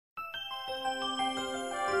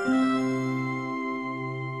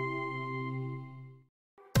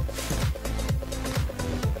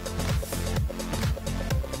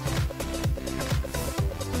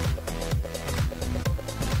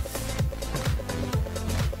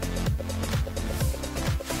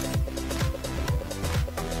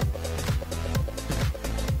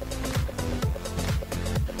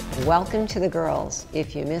Welcome to the girls.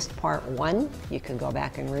 If you missed part 1, you can go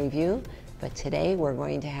back and review. But today we're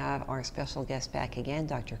going to have our special guest back again,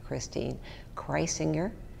 Dr. Christine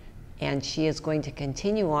Kiesinger. And she is going to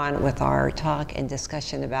continue on with our talk and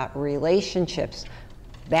discussion about relationships,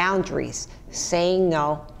 boundaries, saying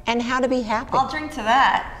no, and how to be happy. I'll drink to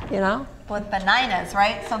that. You know? With bananas,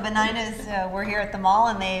 right? So bananas, we're here at the mall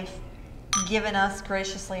and they've given us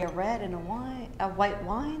graciously a red and a white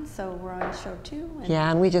wine, so we're on show 2. And yeah,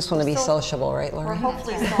 and we just want to be sociable, right, Laura? We're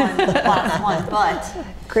hopefully still on class 1, but...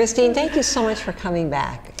 Christine, thank you so much for coming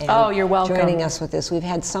back and you're welcome. Joining us with this. We've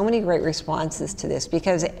had so many great responses to this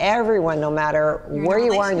because everyone, no matter where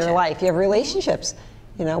you are in your life, you have relationships.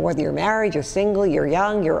 You know, whether you're married, you're single, you're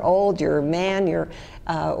young, you're old, you're a man, you're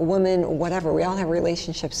a woman, whatever. We all have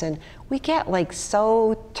relationships, and we get like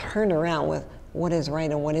so turned around with what is right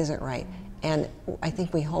and what isn't right. And I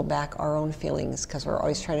think we hold back our own feelings because we're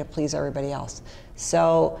always trying to please everybody else.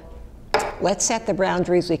 So let's set the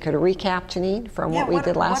boundaries. We could recap, Janine, from what we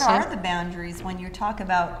did last time. What are the boundaries when you talk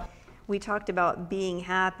about, we talked about being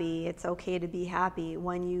happy, it's okay to be happy.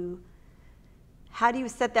 How do you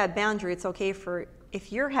set that boundary? It's okay for,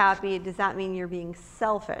 if you're happy, does that mean you're being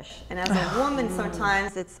selfish? And as a woman,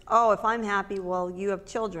 sometimes it's, oh, if I'm happy, well, you have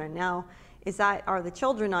children. Now, are the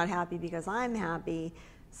children not happy because I'm happy?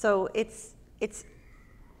 So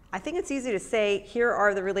I think it's easy to say, here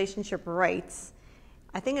are the relationship rights.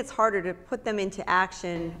 I think it's harder to put them into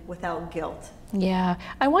action without guilt. Yeah,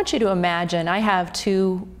 I want you to imagine, I have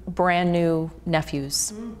 2 brand new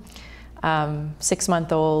nephews,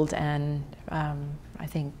 6-month-old, and I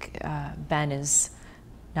think Ben is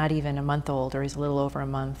not even a month old, or he's a little over a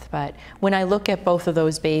month. But when I look at both of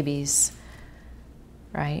those babies,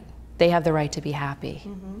 right, they have the right to be happy.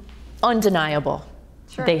 Undeniable.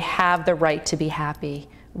 Sure. They have the right to be happy.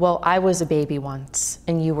 Well, I was a baby once,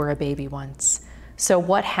 and you were a baby once. So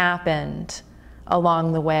what happened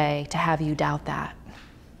along the way to have you doubt that,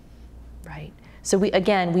 right? So we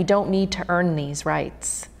don't need to earn these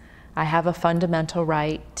rights. I have a fundamental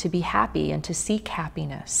right to be happy and to seek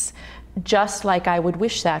happiness, just like I would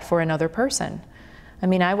wish that for another person. I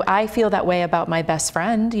mean, I feel that way about my best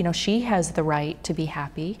friend. You know, she has the right to be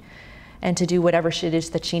happy and to do whatever it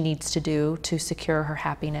is that she needs to do to secure her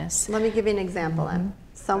happiness. Let me give you an example then.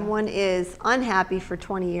 Someone is unhappy for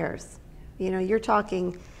 20 years. You know, you're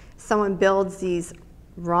talking, someone builds these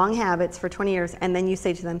wrong habits for 20 years, and then you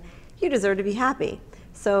say to them, you deserve to be happy.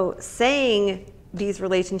 So saying these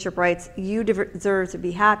relationship rights, you deserve to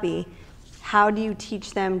be happy, how do you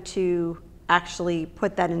teach them to actually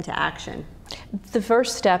put that into action? The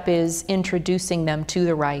first step is introducing them to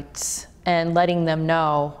the rights and letting them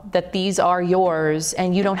know that these are yours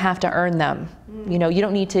and you don't have to earn them. You know, you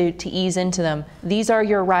don't need to ease into them. These are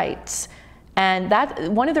your rights. And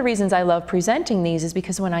one of the reasons I love presenting these is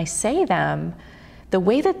because when I say them, the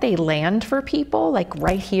way that they land for people, like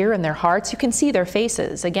right here in their hearts, you can see their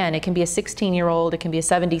faces. Again, it can be a 16-year-old, it can be a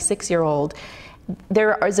 76-year-old.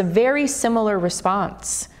 There is a very similar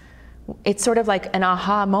response. It's sort of like an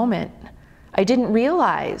aha moment. I didn't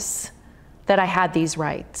realize that I had these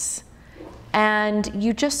rights. And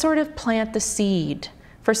you just sort of plant the seed.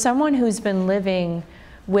 For someone who's been living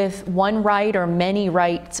with one right or many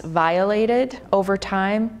rights violated over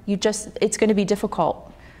time, it's going to be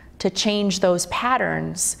difficult to change those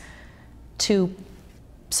patterns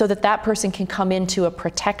so that that person can come into a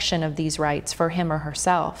protection of these rights for him or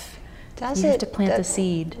herself. You have to plant the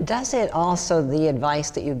seed. Does it also, the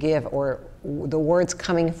advice that you give or the words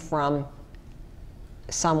coming from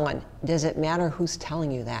someone, does it matter who's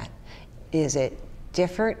telling you that? Is it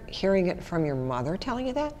different hearing it from your mother telling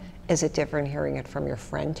you that? Is it different hearing it from your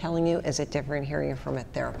friend telling you? Is it different hearing it from a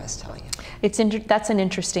therapist telling you? That's an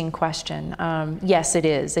interesting question. Yes, it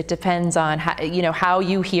is. It depends on how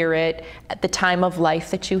you hear it, at the time of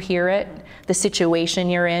life that you hear it, the situation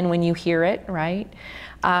you're in when you hear it, right?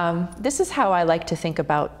 This is how I like to think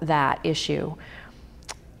about that issue.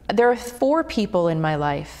 There are 4 people in my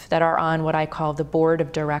life that are on what I call the board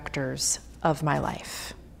of directors of my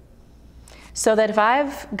life. So that if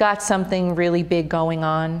I've got something really big going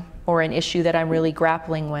on, or an issue that I'm really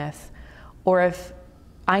grappling with, or if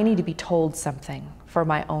I need to be told something for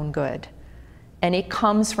my own good, and it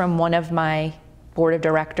comes from one of my board of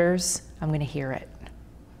directors, I'm going to hear it.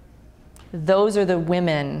 those are the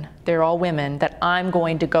women, they're all women, that I'm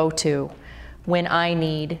going to go to when I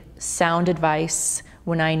need sound advice,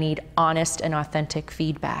 when I need honest and authentic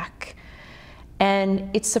feedback. And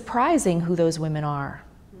it's surprising who those women are,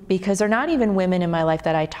 because they're not even women in my life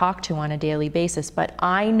that I talk to on a daily basis, but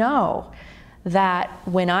I know that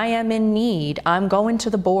when I am in need, I'm going to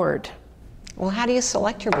the board. Well, how do you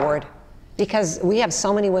select your board? Because we have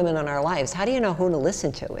so many women in our lives. How do you know who to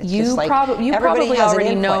listen to? It's You just like probably everybody has an already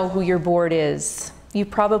input. know who your board is. You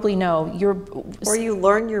probably know. Or you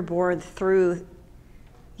learn your board through,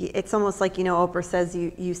 it's almost like, you know, Oprah says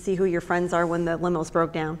you see who your friends are when the limo's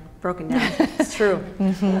broken down. It's true.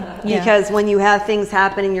 Yeah. Because when you have things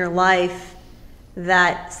happen in your life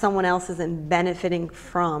that someone else isn't benefiting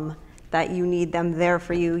from, that you need them there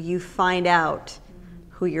for you, you find out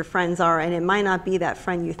who your friends are, and it might not be that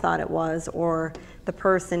friend you thought it was, or the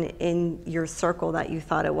person in your circle that you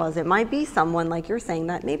thought it was. It might be someone, like you're saying,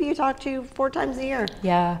 that maybe you talk to 4 times a year.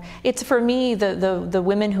 Yeah, it's for me, the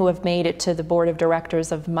women who have made it to the board of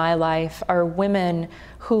directors of my life are women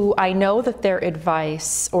who I know that their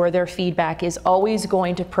advice or their feedback is always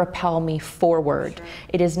going to propel me forward. Sure.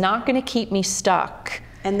 It is not going to keep me stuck.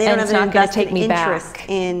 And they don't have an invested interest back.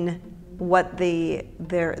 in what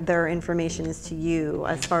their information is to you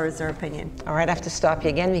as far as their opinion. All right, I have to stop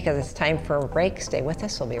you again because it's time for a break. Stay with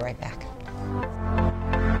us. We'll be right back.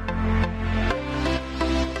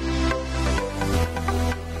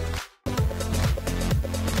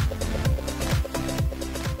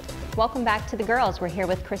 Welcome back to The Girls. We're here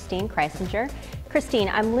with Christine Kiesinger. Christine,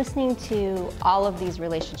 I'm listening to all of these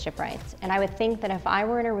relationship rights, and I would think that if I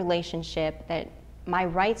were in a relationship that my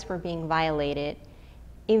rights were being violated,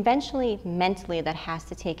 eventually mentally that has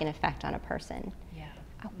to take an effect on a person. Yeah.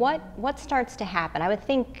 What starts to happen? I would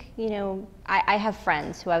think, you know, I have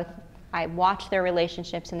friends who I watch their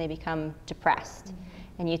relationships and they become depressed. Mm-hmm.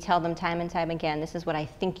 And you tell them time and time again, this is what I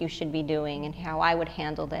think you should be doing and how I would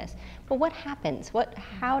handle this. But what happens?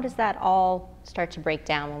 How does that all start to break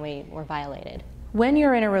down when we're violated? When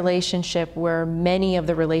you're in a relationship where many of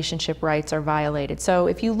the relationship rights are violated, so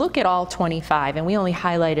if you look at all 25, and we only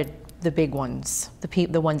highlighted the big ones,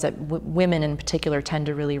 the ones that women in particular tend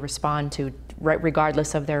to really respond to,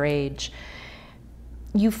 regardless of their age,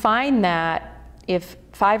 you find that if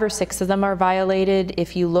 5 or 6 of them are violated,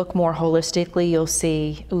 if you look more holistically, you'll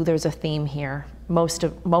see, ooh, there's a theme here. Most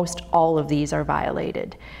all of these are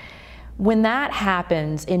violated. When that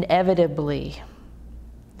happens, inevitably,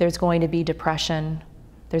 there's going to be depression,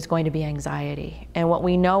 there's going to be anxiety. And what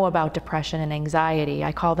we know about depression and anxiety,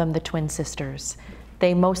 I call them the twin sisters.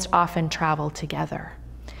 They most often travel together.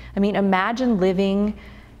 I mean, imagine living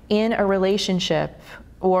in a relationship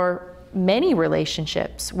or many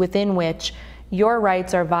relationships within which your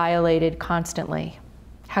rights are violated constantly.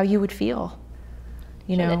 How you would feel.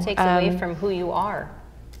 You know, it takes away from who you are.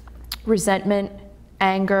 Resentment,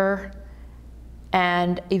 anger,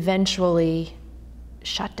 and eventually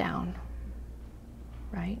shut down,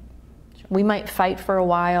 right? Sure. We might fight for a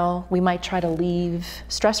while, we might try to leave.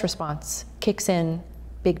 Stress response kicks in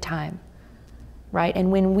big time, right?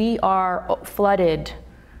 And when we are flooded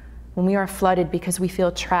because we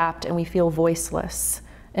feel trapped and we feel voiceless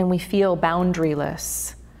and we feel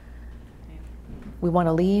boundaryless, we want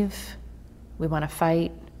to leave, we want to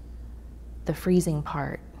fight. The freezing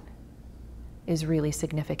part is really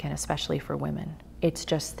significant, especially for women. It's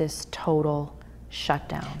just this total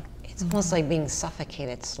shutdown. It's almost like being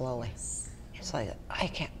suffocated slowly. It's like, I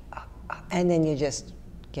can't, and then you just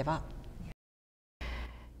give up.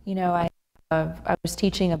 You know, I was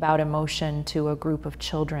teaching about emotion to a group of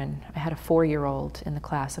children. I had a 4-year-old in the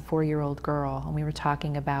class, a 4-year-old girl, and we were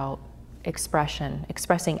talking about expressing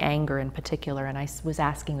anger in particular, and I was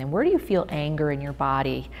asking them, where do you feel anger in your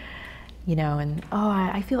body? You know, and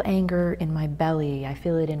I feel anger in my belly, I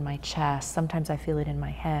feel it in my chest, sometimes I feel it in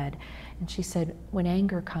my head. And she said, when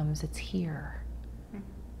anger comes, it's here.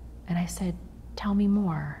 And I said, tell me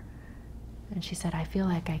more. And she said, I feel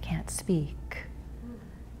like I can't speak.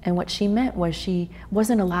 And what she meant was she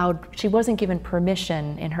wasn't given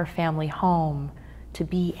permission in her family home to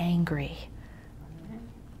be angry.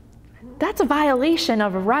 That's a violation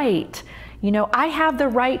of a right. You know, I have the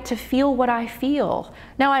right to feel what I feel.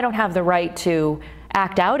 Now, I don't have the right to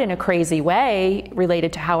act out in a crazy way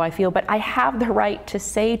related to how I feel, but I have the right to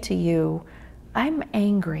say to you, I'm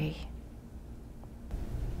angry.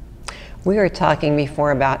 We were talking before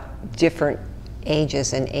about different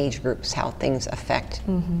ages and age groups, how things affect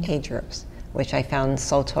age groups, which I found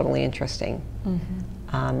so totally interesting. Do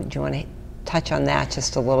you want to touch on that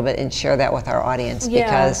just a little bit and share that with our audience? Yeah.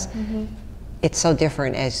 Because it's so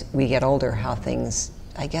different as we get older, how things,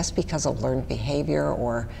 I guess because of learned behavior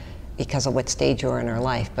or because of what stage you're in our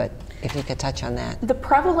life, but if you could touch on that. The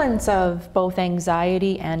prevalence of both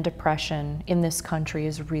anxiety and depression in this country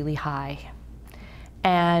is really high.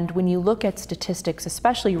 And when you look at statistics,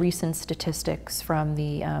 especially recent statistics from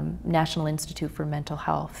the National Institute for Mental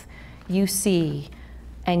Health, you see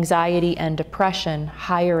anxiety and depression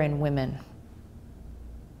higher in women,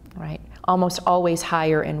 right? Almost always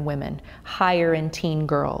higher in women, higher in teen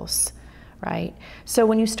girls, right? So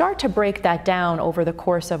when you start to break that down over the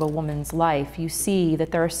course of a woman's life, you see that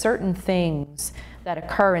there are certain things that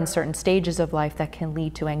occur in certain stages of life that can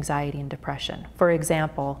lead to anxiety and depression. For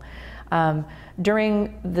example,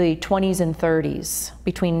 during the 20s and 30s,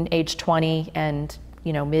 between age 20 and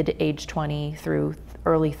mid-age 20 through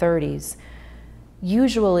early 30s,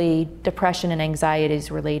 usually depression and anxiety is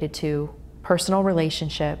related to personal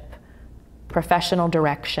relationship, professional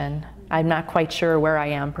direction. I'm not quite sure where I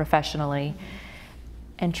am professionally,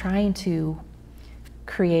 and trying to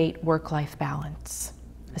create work-life balance,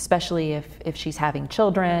 especially if she's having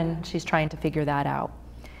children, she's trying to figure that out.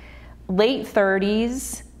 Late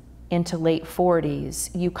 30s into late 40s,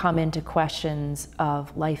 you come into questions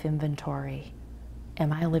of life inventory.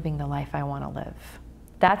 Am I living the life I want to live?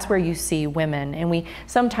 That's where you see women, and we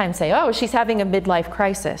sometimes say, oh, she's having a midlife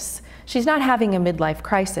crisis. She's not having a midlife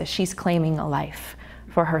crisis, she's claiming a life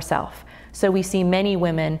for herself. So we see many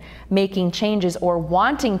women making changes or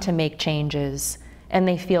wanting to make changes, and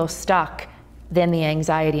they feel stuck, then the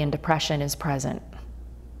anxiety and depression is present,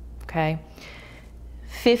 okay?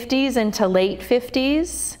 50s into late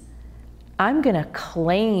 50s, I'm gonna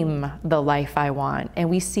claim the life I want. And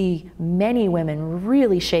we see many women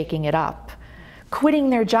really shaking it up, quitting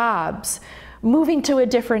their jobs, moving to a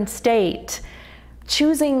different state,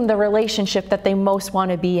 choosing the relationship that they most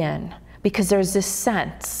wanna be in, because there's this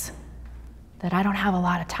sense that I don't have a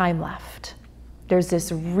lot of time left. There's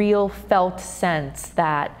this real felt sense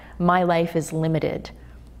that my life is limited.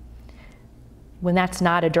 When that's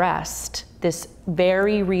not addressed, this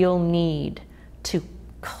very real need to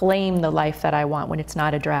claim the life that I want, when it's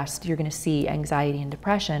not addressed, you're gonna see anxiety and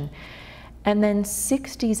depression. And then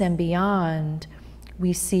 60s and beyond,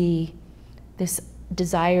 we see this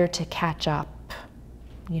desire to catch up,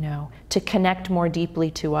 to connect more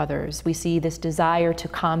deeply to others. We see this desire to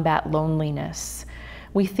combat loneliness.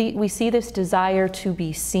 We see this desire to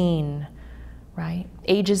be seen, right?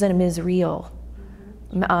 Ageism is real.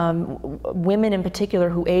 Women in particular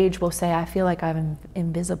who age will say, I feel like I'm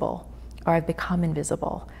invisible, or I've become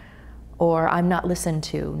invisible, or I'm not listened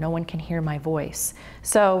to, no one can hear my voice.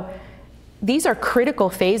 So these are critical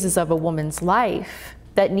phases of a woman's life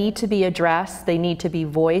that need to be addressed, they need to be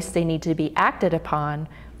voiced, they need to be acted upon,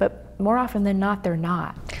 but more often than not, they're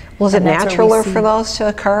not. Well, is it natural for those to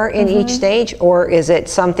occur in each stage, or is it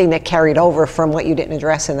something that carried over from what you didn't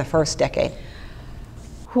address in the first decade?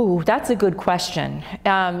 Ooh, that's a good question.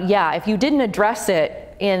 Yeah, if you didn't address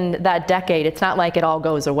it in that decade, it's not like it all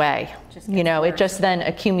goes away. It just then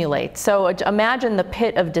accumulates. So imagine the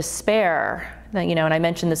pit of despair, that, and I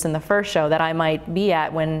mentioned this in the first show, that I might be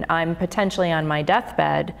at when I'm potentially on my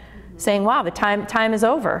deathbed, saying, wow, the time is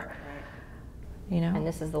over. And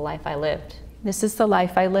this is the life I lived. This is the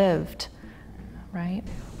life I lived, right?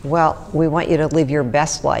 Well, we want you to live your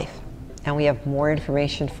best life, and we have more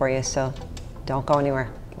information for you, so don't go anywhere.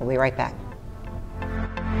 We'll be right back.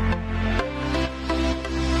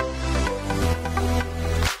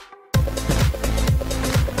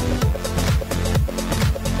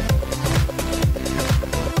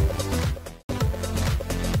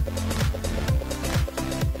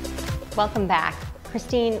 Welcome back.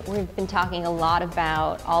 Christine, we've been talking a lot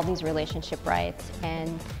about all these relationship rights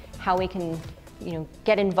and how we can,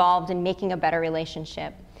 get involved in making a better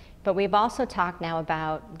relationship. But we've also talked now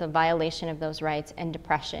about the violation of those rights and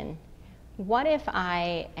depression. What if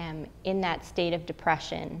I am in that state of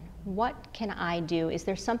depression? What can I do? Is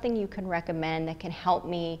there something you can recommend that can help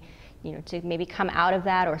me, to maybe come out of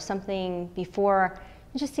that, or something before,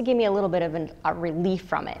 just to give me a little bit of a relief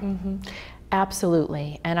from it?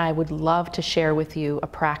 Absolutely, and I would love to share with you a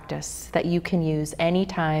practice that you can use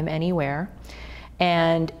anytime, anywhere,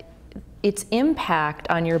 and its impact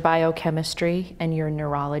on your biochemistry and your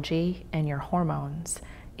neurology and your hormones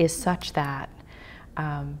is such that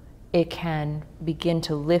it can begin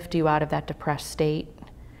to lift you out of that depressed state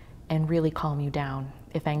and really calm you down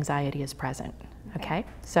if anxiety is present. Okay,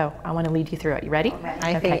 so I want to lead you through it. You ready?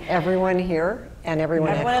 I think everyone here and everyone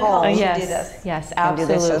at home yes, yes, can do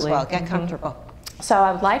absolutely. this as well. Get comfortable. So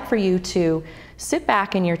I would like for you to sit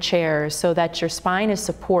back in your chairs so that your spine is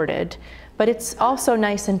supported, but it's also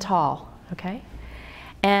nice and tall, okay?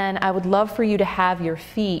 And I would love for you to have your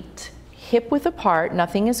feet hip width apart,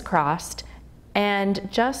 nothing is crossed, and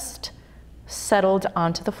just settled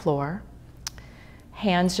onto the floor.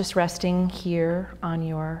 Hands just resting here on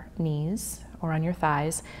your knees or on your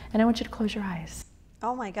thighs. And I want you to close your eyes.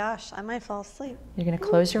 Oh my gosh, I might fall asleep. You're going to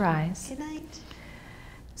close your eyes. Good night.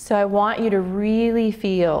 So I want you to really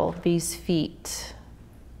feel these feet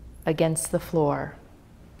against the floor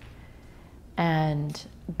and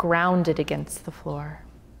grounded against the floor.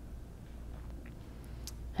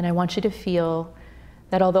 And I want you to feel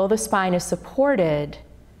that although the spine is supported,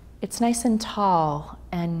 it's nice and tall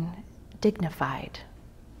and dignified,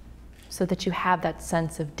 so that you have that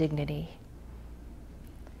sense of dignity.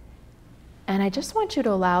 And I just want you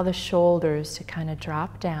to allow the shoulders to kind of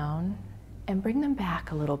drop down and bring them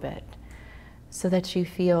back a little bit, so that you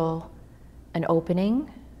feel an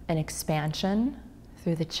opening, an expansion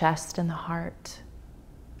through the chest and the heart.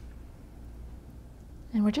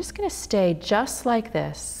 And we're just going to stay just like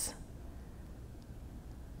this.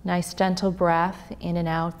 Nice gentle breath in and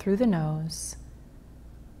out through the nose.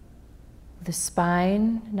 The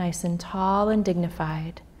spine nice and tall and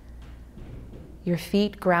dignified. Your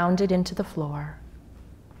feet grounded into the floor.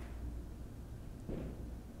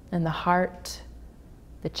 And the heart,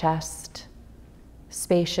 the chest,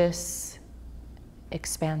 spacious,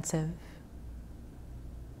 expansive.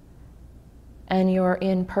 And you're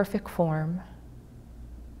in perfect form.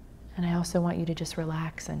 And I also want you to just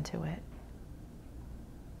relax into it.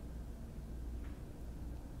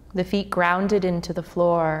 The feet grounded into the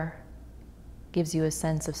floor gives you a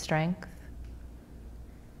sense of strength.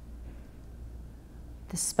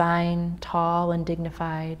 The spine, tall and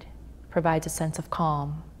dignified, provides a sense of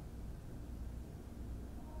calm.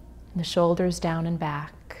 And the shoulders down and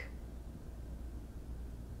back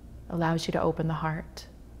allows you to open the heart.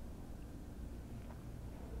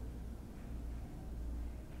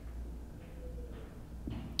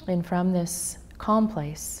 And from this calm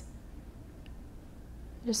place,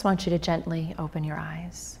 I just want you to gently open your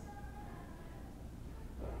eyes.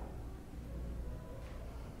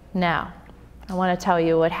 Now, I want to tell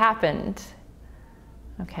you what happened.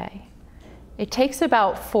 Okay. It takes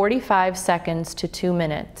about 45 seconds to 2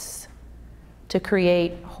 minutes to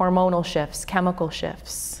create hormonal shifts, chemical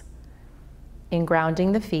shifts, in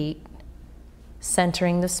grounding the feet,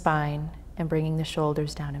 centering the spine, and bringing the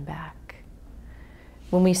shoulders down and back.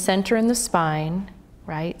 When we center in the spine,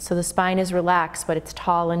 right, so the spine is relaxed, but it's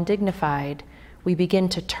tall and dignified, we begin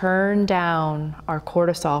to turn down our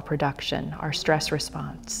cortisol production, our stress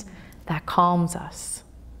response. That calms us.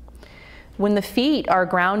 When the feet are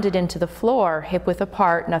grounded into the floor, hip width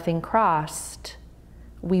apart, nothing crossed,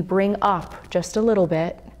 we bring up just a little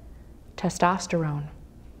bit testosterone.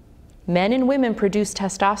 Men and women produce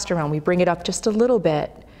testosterone. We bring it up just a little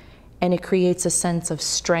bit, and it creates a sense of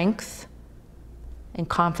strength and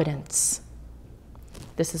confidence.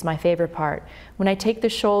 This is my favorite part. When I take the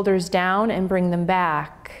shoulders down and bring them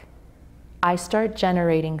back, I start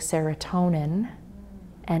generating serotonin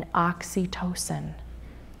and oxytocin.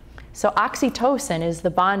 So oxytocin is the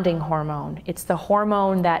bonding hormone. It's the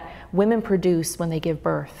hormone that women produce when they give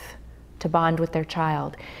birth to bond with their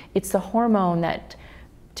child. It's the hormone that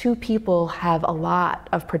two people have a lot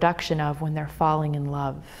of production of when they're falling in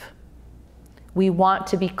love. We want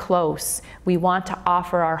to be close. We want to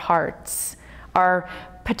offer our hearts. Our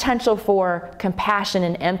potential for compassion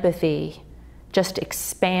and empathy just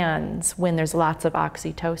expands when there's lots of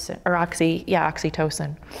oxytocin, or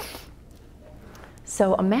oxytocin.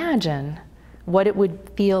 So imagine what it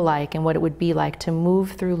would feel like and what it would be like to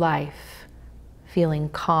move through life feeling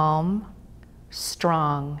calm,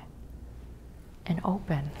 strong, and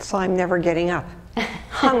open. So I'm never getting up.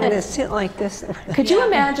 I'm going to sit like this. Could you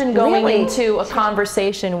imagine going Really? into a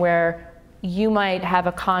conversation where you might have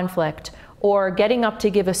a conflict, or getting up to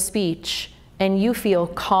give a speech and you feel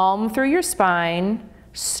calm through your spine,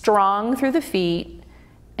 strong through the feet,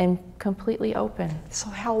 and completely open? So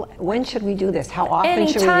when should we do this? How often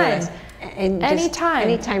should we do this? And just Anytime.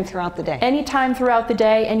 Anytime throughout the day. Anytime throughout the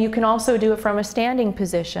day, and you can also do it from a standing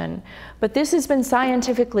position. But this has been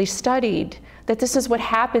scientifically studied, that this is what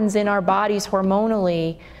happens in our bodies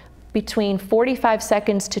hormonally between 45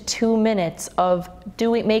 seconds to 2 minutes of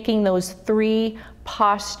making those 3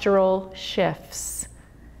 postural shifts.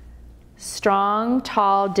 Strong,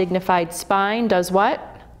 tall, dignified spine does what?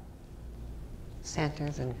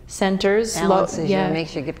 Centers and Centers. balances you and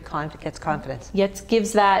makes you gets confidence. Yet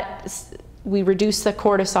gives that, we reduce the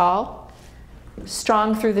cortisol.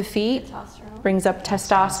 Strong through the feet brings up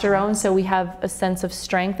testosterone, so we have a sense of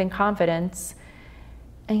strength and confidence.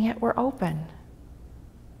 And yet we're open,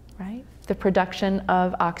 right? The production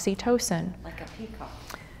of oxytocin. Like a peacock.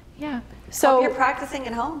 Yeah. So So you're practicing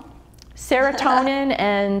at home. Serotonin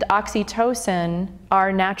and oxytocin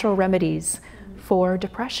are natural remedies for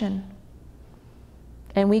depression.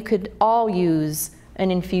 And we could all use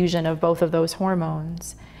an infusion of both of those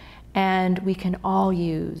hormones. And we can all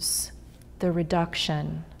use the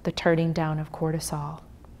reduction, the turning down of cortisol.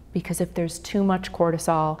 Because if there's too much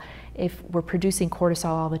cortisol, if we're producing cortisol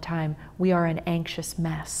all the time, we are an anxious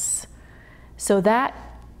mess. So that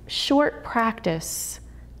short practice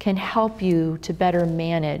can help you to better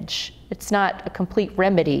manage. It's not a complete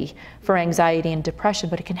remedy for anxiety and depression,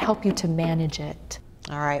 but it can help you to manage it.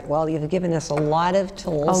 All right, well, you've given us a lot of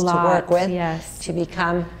tools to work with to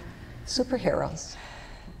become superheroes.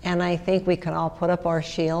 And I think we can all put up our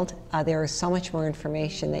shield. There is so much more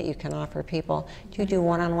information that you can offer people. Do you do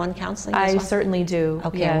one-on-one counseling as I well? certainly do.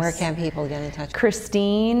 Okay, yes. and where can people get in touch?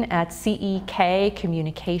 Christine at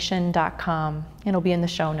CEKcommunication.com. It'll be in the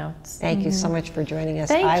show notes. Thank you so much for joining us.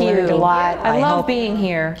 Thank I you. learned a lot. I love hope being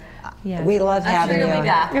here. Yes. We love having you. you'll be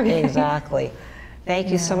back. Exactly. Thank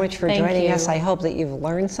you so much for joining us. you. I hope that you've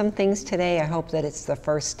learned some things today. I hope that it's the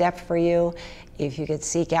first step for you. If you could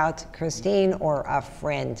seek out Christine or a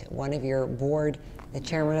friend, one of your board, the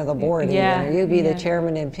chairman of the board, Yeah. even, or you be the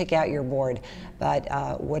chairman and pick out your board. But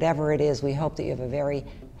whatever it is, we hope that you have a very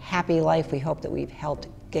happy life. We hope that we've helped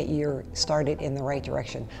get you started in the right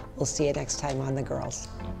direction. We'll see you next time on The Girls.